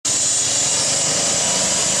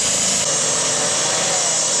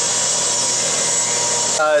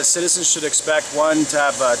Citizens should expect, one, to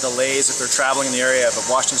have delays if they're traveling in the area of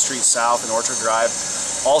Washington Street South and Orchard Drive.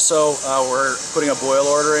 Also, we're putting a boil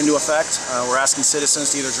order into effect. We're asking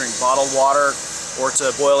citizens to either drink bottled water or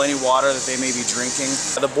to boil any water that they may be drinking.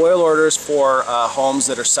 The boil orders for homes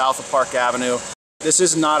that are south of Park Avenue. This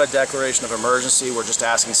is not a declaration of emergency. We're just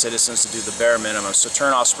asking citizens to do the bare minimum. So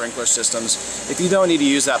turn off sprinkler systems. If you don't need to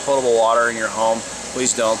use that potable water in your home,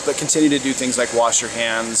 please don't. But continue to do things like wash your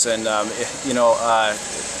hands and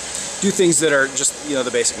do things that are just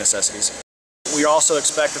the basic necessities. We also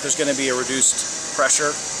expect that there's going to be a reduced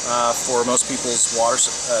pressure for most people's water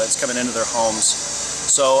that's coming into their homes.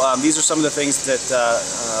 So these are some of the things that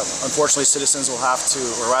unfortunately citizens will have to,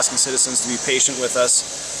 we're asking citizens to be patient with us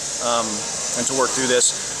and to work through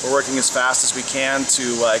this. We're working as fast as we can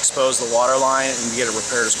to expose the water line and get it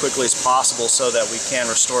repaired as quickly as possible so that we can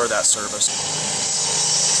restore that service.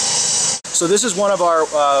 So this is one of our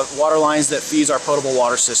water lines that feeds our potable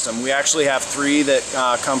water system. We actually have three that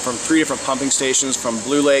come from 3 different pumping stations, from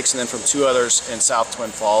Blue Lakes and then from 2 others in South Twin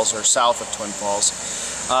Falls, or south of Twin Falls.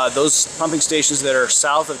 Those pumping stations that are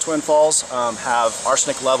south of Twin Falls have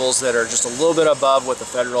arsenic levels that are just a little bit above what the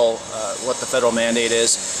federal mandate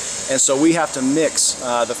is, and so we have to mix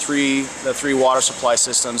the three water supply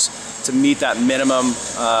systems to meet that minimum,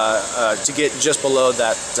 to get just below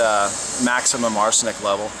that maximum arsenic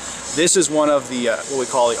level. This is one of the what we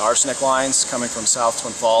call the arsenic lines coming from South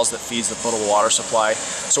Twin Falls that feeds the potable water supply.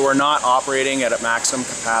 So we're not operating at a maximum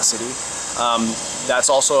capacity. That's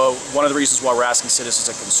also one of the reasons why we're asking citizens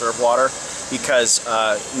to conserve water, because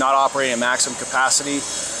not operating at maximum capacity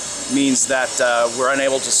means that we're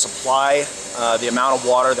unable to supply the amount of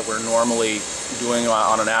water that we're normally doing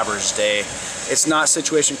on an average day. It's not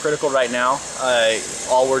situation critical right now.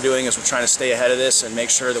 All we're doing is we're trying to stay ahead of this and make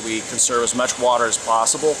sure that we conserve as much water as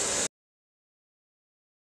possible.